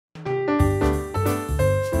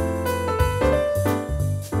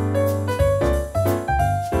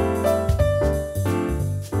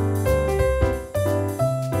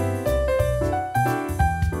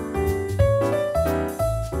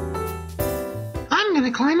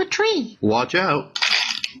gonna climb a tree. Watch out.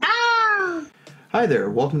 Ah! Hi there.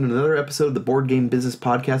 Welcome to another episode of the Board Game Business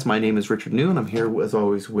Podcast. My name is Richard New, and I'm here, as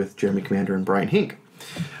always, with Jeremy Commander and Brian Hink.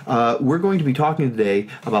 We're going to be talking today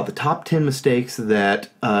about the top 10 mistakes that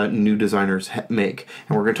new designers make.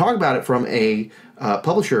 And we're going to talk about it from a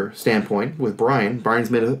publisher standpoint with Brian. Brian's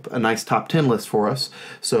made a nice top 10 list for us.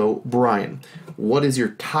 So, Brian, what is your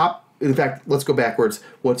top... In fact, let's go backwards.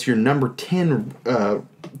 What's your number 10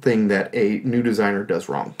 thing that a new designer does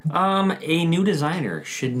wrong? A new designer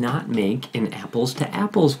should not make an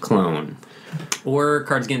apples-to-apples clone. Or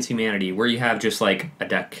Cards Against Humanity, where you have just like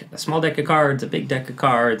a small deck of cards, a big deck of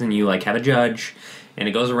cards, and you like have a judge, and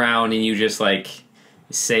it goes around, and you just like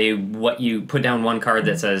say what you put down one card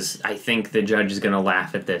that says, "I think the judge is going to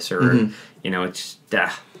laugh at this," or you know, it's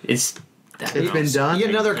been done. Yet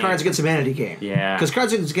another Cards Against Humanity game. Yeah. Because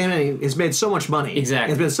Cards Against Humanity has made so much money.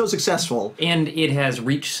 Exactly. It's been so successful. And it has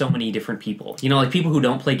reached so many different people. You know, like people who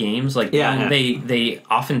don't play games, like they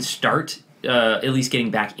often start at least getting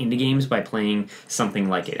back into games by playing something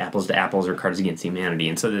like it, Apples to Apples or Cards Against Humanity,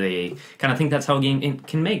 and so they kind of think that's how a game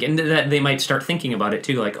can make, and that they might start thinking about it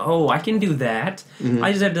too, like, oh, I can do that. I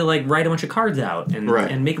just have to like write a bunch of cards out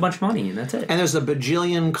and make a bunch of money, and that's it. And there's a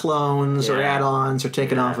bajillion clones or add-ons or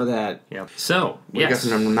taken off of that. Yep. So We got to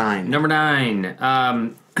number 9. Number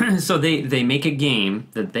 9. So they make a game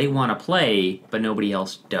that they want to play, but nobody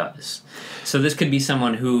else does. So this could be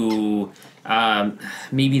someone who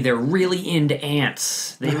maybe they're really into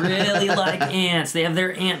ants. They really like ants. They have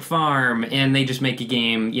their ant farm, and they just make a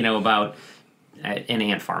game, you know, about an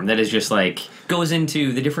ant farm that is just like goes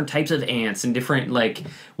into the different types of ants and different like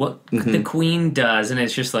what the queen does, and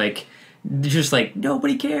it's just like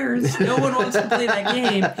nobody cares. No one wants to play that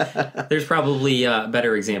game. There's probably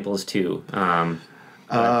better examples too.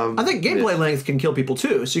 I think gameplay length can kill people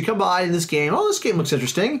too. So you come by this game, oh, this game looks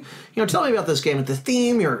interesting. You know, tell me about this game. With the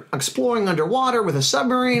theme, you're exploring underwater with a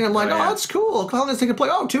submarine. I'm like, oh, that's cool. How long does it take to play?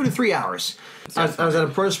 Oh, 2 to 3 hours. I was at a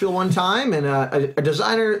Pro Field one time, and a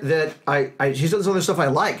designer that he's done some other stuff I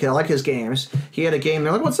like. I like his games. He had a game.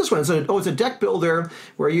 They're like, what's this one? It's a deck builder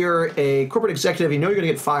where you're a corporate executive. You know you're going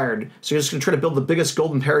to get fired, so you're just going to try to build the biggest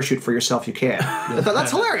golden parachute for yourself you can. I thought,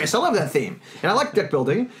 that's hilarious. I love that theme, and I like deck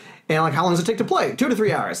building. And like, how long does it take to play? 2 to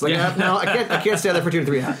 3 hours. Like, no, I can't stay there for 2 to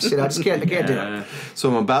 3 hours. You know, I can't do it. So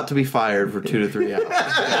I'm about to be fired for 2 to 3 hours.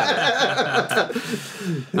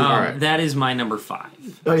 All right. That is my number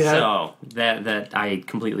 5. Oh, yeah? So that I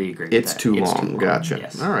completely agree with It's that. too long. Gotcha.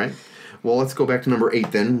 Yes. All right. Well, let's go back to number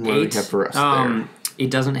 8 then. What do we have for us there? It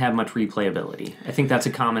doesn't have much replayability. I think that's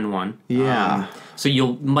a common one. Yeah. So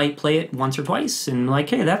you might play it once or twice and like,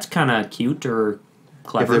 hey, that's kind of cute or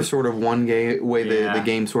clever. If there's sort of one way the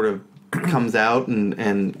game sort of comes out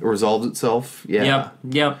and resolves itself, Yep.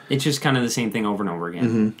 It's just kind of the same thing over and over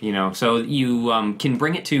again. You know, so you can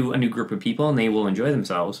bring it to a new group of people and they will enjoy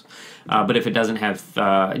themselves. But if it doesn't have,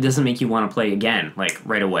 it doesn't make you want to play again like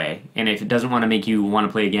right away, and if it doesn't want to make you want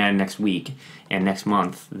to play again next week and next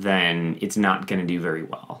month, then it's not going to do very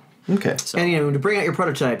well. Okay. So. And, you know, to bring out your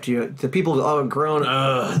prototype, the people have grown,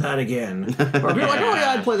 that again. Or people are like, oh,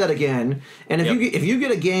 yeah, I'd play that again. And if you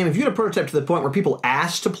get a game, if you get a prototype to the point where people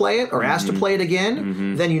ask to play it or ask to play it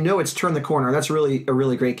again, then you know it's turned the corner. That's really a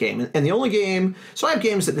really great game. And the only game, so I have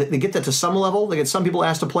games that they get that to some level. They get some people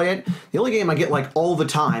asked to play it. The only game I get like all the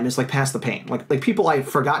time is like Pass the Paint. Like people I've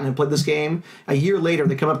forgotten have played this game. A year later,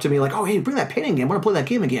 they come up to me like, oh, hey, bring that painting game. I want to play that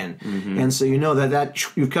game again. And so you know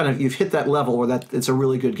that you've hit that level where it's a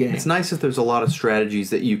really good game. It's nice if there's a lot of strategies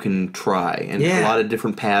that you can try and a lot of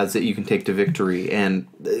different paths that you can take to victory. And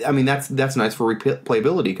I mean, that's nice for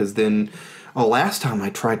replayability, because then, last time I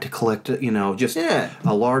tried to collect, just a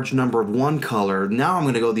large number of one color. Now I'm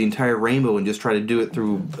going to go the entire rainbow and just try to do it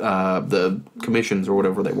through the commissions or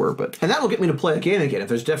whatever they were. And that will get me to play a game again if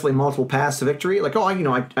there's definitely multiple paths to victory. Like, I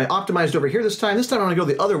optimized over here this time. This time I'm going to go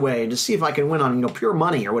the other way to see if I can win on pure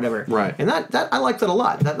money or whatever. Right. And that I like that a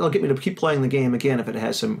lot. That'll get me to keep playing the game again if it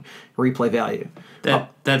has some replay value.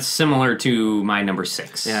 That's similar to my number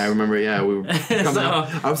 6. Yeah, I remember. Yeah, we were coming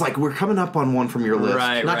up. I was like, we're coming up on one from your list.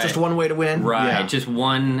 Right, Not just one way to win. Right, Yeah. just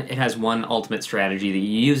one. It has one ultimate strategy that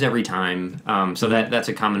you use every time. So that's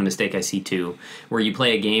a common mistake I see too, where you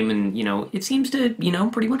play a game and it seems to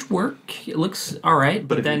pretty much work. It looks all right,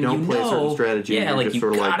 but if then you don't play a certain strategy, yeah, you're like just you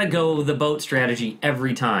sort of gotta go the boat strategy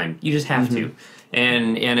every time. You just have to.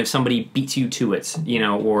 and if somebody beats you to it,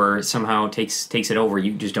 or somehow takes it over,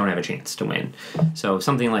 you just don't have a chance to win. So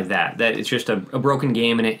something like that it's just a broken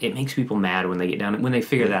game, and it makes people mad when they get down when they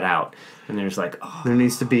figure that out, and they're just like, oh, there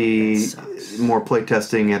needs to be more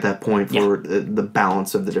playtesting at that point for the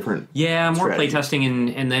balance of the different more strategies.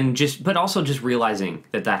 playtesting, and then but also just realizing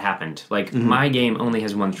that happened. Like my game only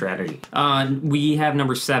has one strategy. We have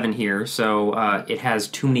number 7 here, so it has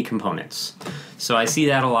too many components. So I see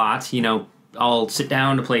that a lot. I'll sit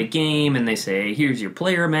down to play a game, and they say, here's your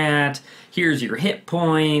player mat, here's your hit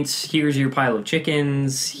points, here's your pile of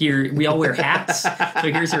chickens, here we all wear hats,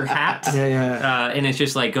 so here's your hat. And it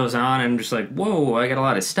just like goes on, and I'm just like, whoa, I got a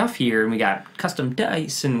lot of stuff here, and we got custom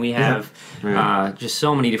dice, and we have just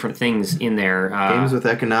so many different things in there. Games with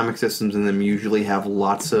economic systems in them usually have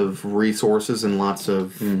lots of resources and lots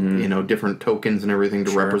of different tokens and everything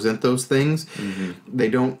to represent those things. They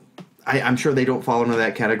don't. I'm sure they don't fall into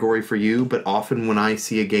that category for you, but often when I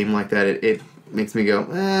see a game like that, it makes me go,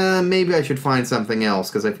 maybe I should find something else,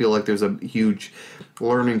 because I feel like there's a huge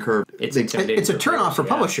learning curve. It's a turnoff for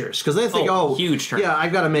publishers, because they think, huge turn. Yeah,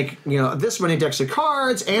 I've got to make this many decks of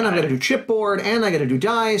cards, and I've got to do chipboard, and I got to do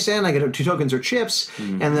dice, and I got to do tokens or chips,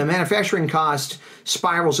 and the manufacturing cost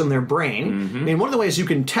spirals in their brain. I mean, one of the ways you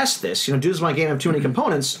can test this, does my game have too many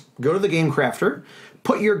components? Go to the Game Crafter,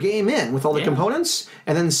 put your game in with all the components,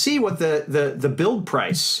 and then see what the build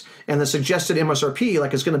price and the suggested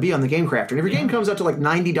MSRP is going to be on the Game Crafter. And if your game comes out to like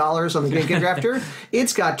 $90 on the Game Crafter,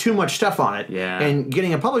 it's got too much stuff on it. And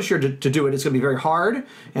getting a publisher to do it is going to be very hard,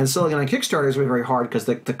 and selling it on Kickstarter is going to be very hard, because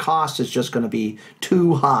the cost is just going to be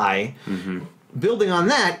too high. Building on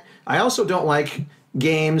that, I also don't like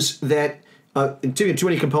games that, too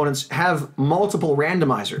many components, have multiple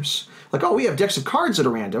randomizers. Like, we have decks of cards that are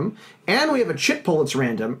random, and we have a chip pull that's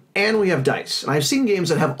random, and we have dice. And I've seen games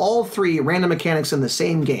that have all 3 random mechanics in the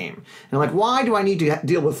same game. And I'm like, why do I need to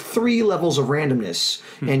deal with 3 levels of randomness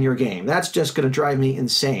in your game? That's just going to drive me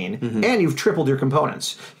insane. And you've tripled your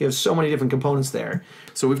components. You have so many different components there.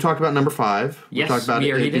 So we've talked about number 5. Yes, we talked about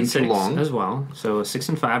we already it being did too 6 long as well. So 6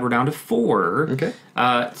 and 5, we're down to 4. Okay.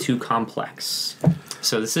 Too complex.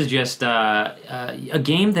 So this is just a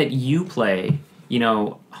game that you play,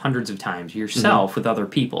 hundreds of times yourself with other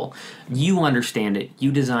people. You understand it.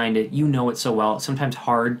 You designed it. You know it so well. It's sometimes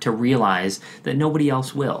hard to realize that nobody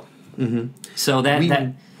else will. So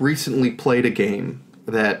we recently played a game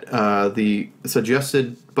that the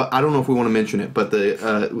suggested, but I don't know if we want to mention it, but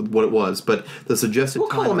the what it was, but the suggested. We'll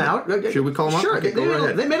call them out. Should we call them out? Sure. Okay,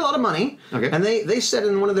 they made a lot of money. Okay. And they said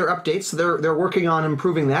in one of their updates they're working on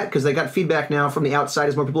improving that, because they got feedback now from the outside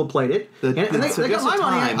as more people have played it. And they got my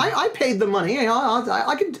money. I paid the money.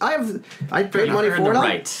 I paid money for it.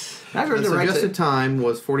 Right. I've The earned the right suggested time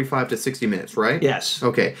was 45 to 60 minutes, right? Yes.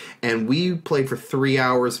 Okay. And we played for 3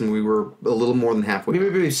 hours, and we were a little more than halfway. We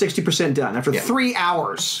were 60% done after 3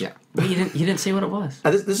 hours. Yeah. But you didn't say what it was.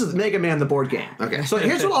 This is Mega Man the board game. Okay. So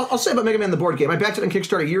here's what I'll say about Mega Man the board game. I backed it on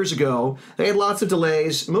Kickstarter years ago. They had lots of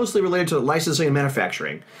delays, mostly related to licensing and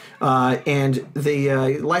manufacturing. And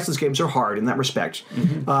the licensed games are hard in that respect.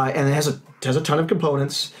 And it has a ton of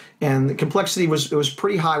components. And the complexity was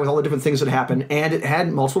pretty high with all the different things that happened. And it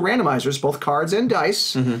had multiple randomizers, both cards and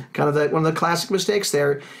dice. Kind of one of the classic mistakes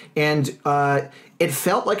there. And it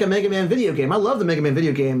felt like a Mega Man video game. I love the Mega Man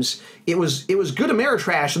video games. It was good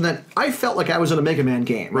Ameritrash in that I felt like I was in a Mega Man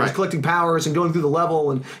game. I was collecting powers and going through the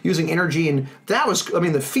level and using energy, and that was,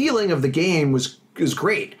 the feeling of the game was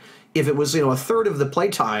great. If it was, a third of the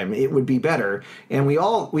playtime, it would be better. And we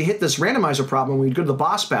hit this randomizer problem. We'd go to the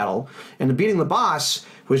boss battle, and beating the boss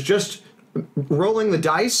was just rolling the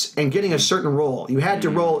dice and getting a certain roll. You had to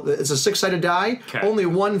roll. It's a 6-sided die. Okay. Only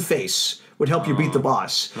one face would help you beat the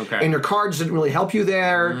boss. Okay. And your cards didn't really help you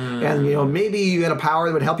there. And maybe you had a power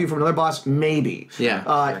that would help you from another boss. Maybe.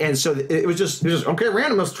 Yeah. And so it was just okay.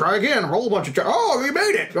 Random. Let's try again. Roll a bunch of. Oh, you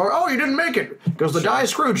made it. Or you didn't make it because the die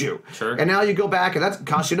screwed you. Sure. And now you go back, and that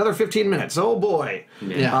costs you another 15 minutes. Oh boy.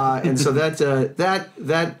 Yeah. And so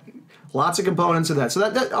that lots of components of that. So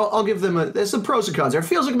that I'll give them there's some pros and cons there. It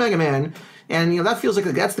feels like Mega Man. And that feels like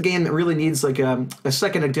that's the game that really needs like a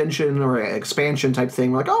second edition or an expansion type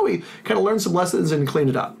thing. Like, we kind of learned some lessons and cleaned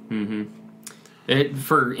it up.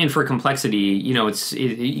 For complexity, it's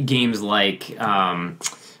games like Terra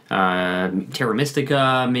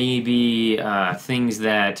Mystica, maybe things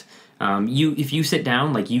that if you sit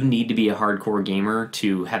down, you need to be a hardcore gamer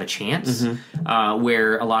to have a chance.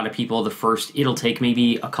 Where a lot of people, it'll take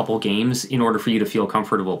maybe a couple games in order for you to feel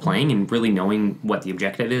comfortable playing and really knowing what the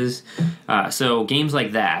objective is. So games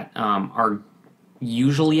like that are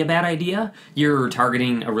usually a bad idea. You're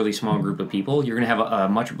targeting a really small group of people. You're going to have a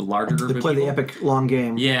much larger group of people. Play the epic long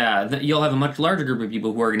game. Yeah, you'll have a much larger group of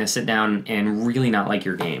people who are going to sit down and really not like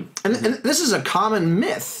your game. And this is a common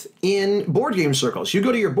myth in board game circles. You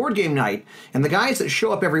go to your board game night, and the guys that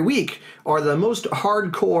show up every week are the most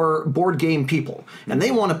hardcore board game people, and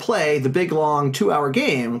they want to play the big long 2-hour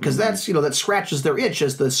game because that's that scratches their itch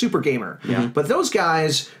as the super gamer. Yeah. But those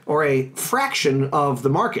guys are a fraction of the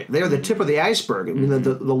market. They're the tip of the iceberg. I mean,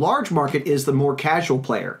 the large market is the more casual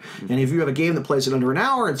player, and if you have a game that plays in under an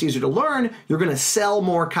hour, it's easier to learn. You're going to sell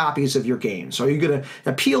more copies of your game. So are you going to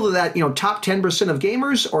appeal to that top 10% of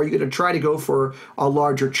gamers, or are you going to try to go for a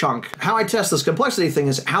larger chunk? How I test this complexity thing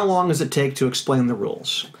is how long does it take to explain the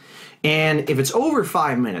rules? And if it's over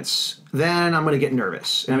 5 minutes, then I'm going to get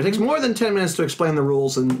nervous. And if it takes more than 10 minutes to explain the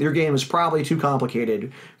rules, then your game is probably too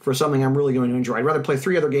complicated for something I'm really going to enjoy. I'd rather play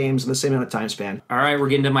 3 other games in the same amount of time span. All right, we're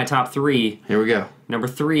getting to my top 3. Here we go. Number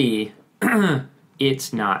 3,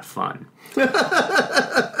 it's not fun.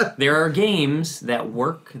 There are games that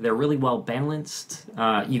work. They're really well balanced.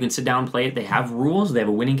 You can sit down and play it. They have rules. They have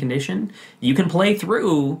a winning condition. You can play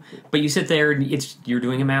through, but you sit there and you're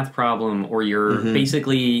doing a math problem, or you're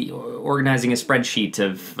basically organizing a spreadsheet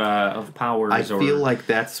of powers. I feel like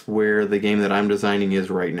that's where the game that I'm designing is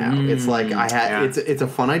right now. It's like it's a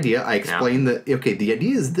fun idea. I explain the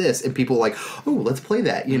idea is this, and people are like, oh, let's play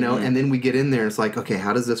that, and then we get in there and it's like, okay,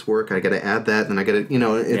 how does this work? I got to add that, and I got to,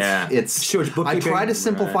 it's Too much bookkeeping. I try to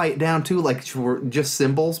simplify it down too, like for just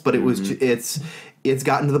symbols, but it was it's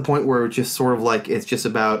gotten to the point where it's just sort of like it's just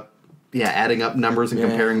about adding up numbers and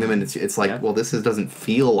comparing them, and it's like, well, this doesn't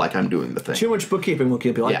feel like I'm doing the thing. Too much bookkeeping will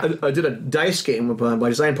keep you. I did a dice game with my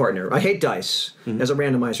design partner. I hate dice as a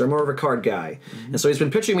randomizer. I'm more of a card guy, and so he's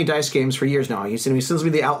been pitching me dice games for years now. He sends me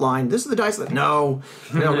the outline. This is the dice. No,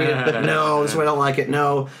 read it. No, this is why I don't like it.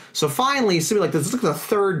 No. So finally, he sent me this is like the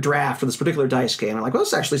 3rd draft of this particular dice game. I'm like, well,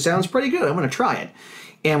 this actually sounds pretty good. I'm going to try it.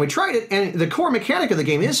 And we tried it, and the core mechanic of the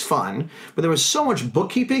game is fun, but there was so much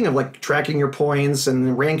bookkeeping of tracking your points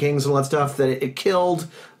and rankings and all that stuff that it killed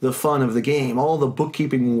the fun of the game. All the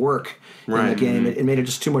bookkeeping work in the game, it made it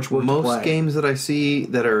just too much work to play. Most games that I see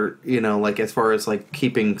that are, as far as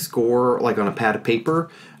keeping score, on a pad of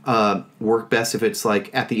paper, work best if it's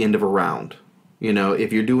at the end of a round.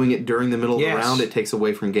 If you're doing it during the middle of the round, it takes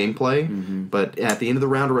away from gameplay. But at the end of the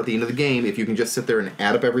round or at the end of the game, if you can just sit there and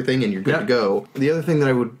add up everything and you're good to go. The other thing that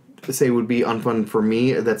I would say would be unfun for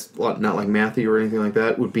me, that's not like mathy or anything like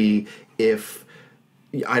that, would be if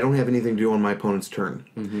I don't have anything to do on my opponent's turn.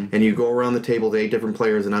 And you go around the table to 8 different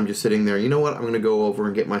players, and I'm just sitting there, you know what, I'm going to go over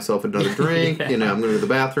and get myself another drink, I'm going to go to the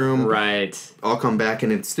bathroom. Right. I'll come back,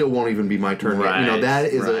 and it still won't even be my turn right.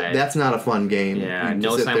 yet. That's not a fun game. Yeah,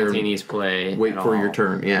 no simultaneous play. Wait for your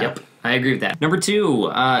turn, Yep. I agree with that. Number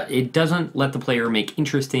 2, it doesn't let the player make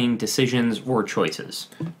interesting decisions or choices.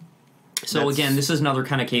 So again, this is another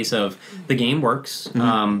kind of case of the game works,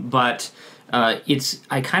 but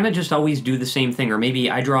I kind of just always do the same thing, or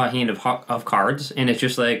maybe I draw a hand of cards, and it's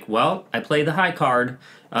just like, well, I play the high card,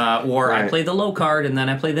 or I play the low card, and then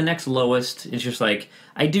I play the next lowest. It's just like,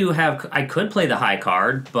 I could play the high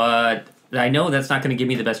card, but I know that's not going to give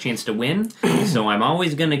me the best chance to win, so I'm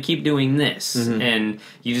always going to keep doing this. And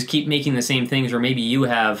you just keep making the same things, or maybe you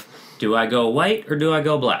have, do I go white or do I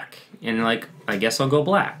go black? And I guess I'll go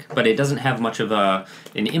black, but it doesn't have much of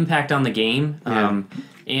an impact on the game.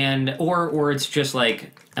 Or it's just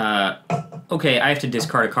like, okay, I have to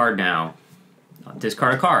discard a card now. I'll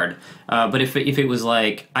discard a card. But if it was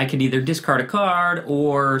like, I could either discard a card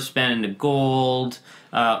or spend gold,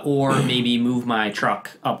 or maybe move my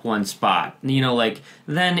truck up 1 spot.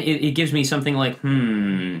 Then it gives me something like,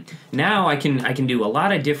 now I can do a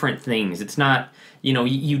lot of different things. It's not,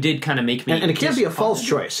 you did kind of make me... And it can't be a false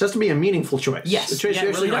choice. It has to be a meaningful choice. Yes, the choice it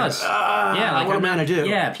really does. What am I going to do?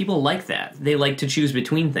 Yeah, people like that. They like to choose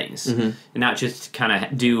between things. And not just kind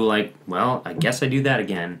of do well, I guess I do that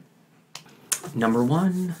again. Number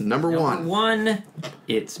one,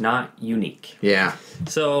 it's not unique. Yeah.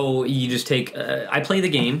 So you just take... I play the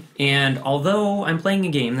game, and although I'm playing a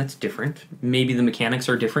game that's different, maybe the mechanics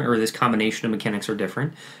are different, or this combination of mechanics are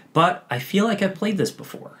different, but I feel like I've played this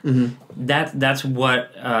before. That's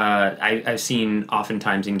what I've seen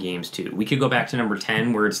oftentimes in games, too. We could go back to number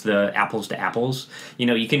 10, where it's the apples to apples.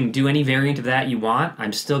 You can do any variant of that you want.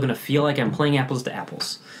 I'm still going to feel like I'm playing apples to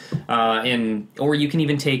apples. Or you can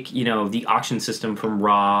even take the auction system from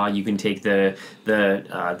Raw. You can take the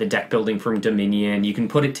deck building from Dominion. You can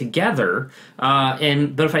put it together. But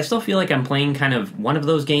if I still feel like I'm playing kind of one of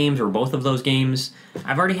those games or both of those games,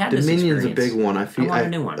 I've already had this experience. Dominion's a big one. I want a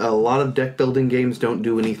new one. A lot of deck building games don't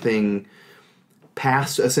do anything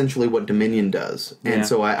past essentially what Dominion does, and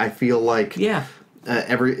so I feel like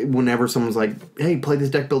whenever someone's like, "Hey, play this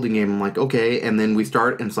deck building game," I'm like, "Okay," and then we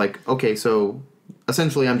start, and it's like, "Okay, so."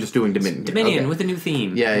 Essentially, I'm just doing Dominion. Dominion with a new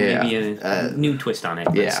theme. Maybe a new twist on it,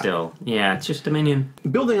 but still. Yeah, it's just Dominion.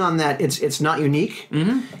 Building on that, it's not unique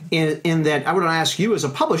in that I would want to ask you as a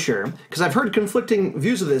publisher, because I've heard conflicting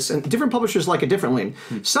views of this, and different publishers like it differently.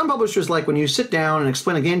 Some publishers like when you sit down and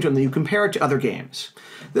explain a game to them, that you compare it to other games.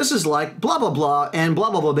 This is like blah, blah, blah, and blah,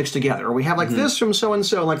 blah, blah mixed together. Or we have like this from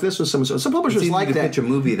so-and-so, and like this from so-and-so. Some publishers like that. Pitch a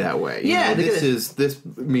movie that way. Yeah. This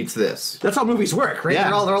meets this. That's how movies work, right? Yeah.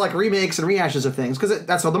 They're all like remakes and rehashes of things, because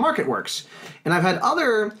that's how the market works. And I've had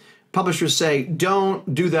other publishers say,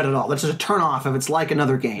 don't do that at all. That's just a turn off if it's like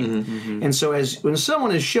another game. And so when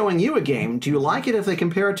someone is showing you a game, do you like it if they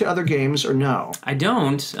compare it to other games or no? I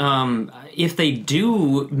don't. If they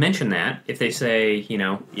do mention that, if they say,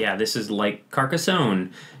 this is like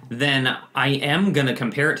Carcassonne, then I am going to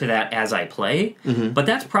compare it to that as I play, but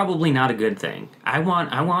that's probably not a good thing. I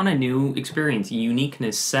want a new experience.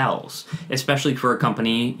 Uniqueness sells, especially for a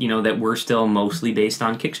company, that we're still mostly based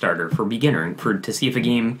on Kickstarter for beginner, to see if a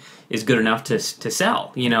game is good enough to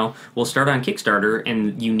sell. We'll start on Kickstarter,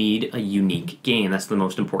 and you need a unique game. That's the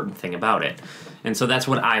most important thing about it. And so that's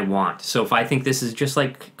what I want. So if I think this is just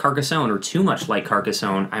like Carcassonne or too much like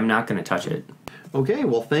Carcassonne, I'm not going to touch it. Okay,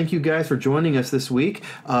 well, thank you guys for joining us this week.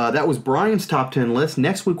 That was Brian's top 10 list.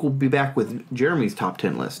 Next week, we'll be back with Jeremy's top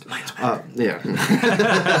 10 list. Mine's better.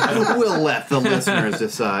 We'll let the listeners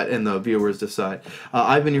decide and the viewers decide.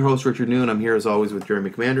 I've been your host, Richard New, and I'm here as always with Jeremy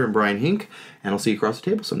Commander and Brian Hink, and I'll see you across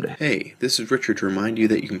the table someday. Hey, this is Richard to remind you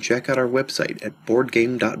that you can check out our website at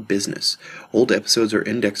boardgame.business. Old episodes are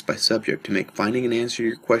indexed by subject to make finding an answer to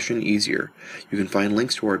your question easier. You can find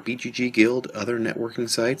links to our BGG Guild, other networking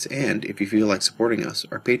sites, and, if you feel like supporting us,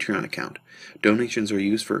 our Patreon account. Donations are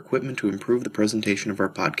used for equipment to improve the presentation of our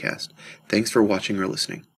podcast. Thanks for watching or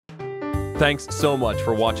listening. Thanks so much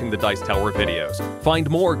for watching the Dice Tower videos. Find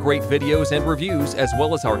more great videos and reviews, as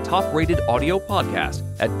well as our top-rated audio podcast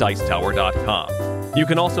at Dicetower.com. You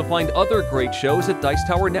can also find other great shows at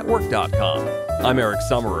DicetowerNetwork.com. I'm Eric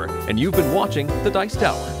Summerer, and you've been watching The Dice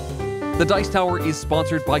Tower. The Dice Tower is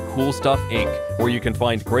sponsored by Cool Stuff Inc., where you can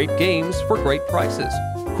find great games for great prices.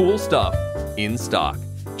 Cool stuff in stock.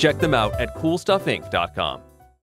 Check them out at CoolStuffInc.com.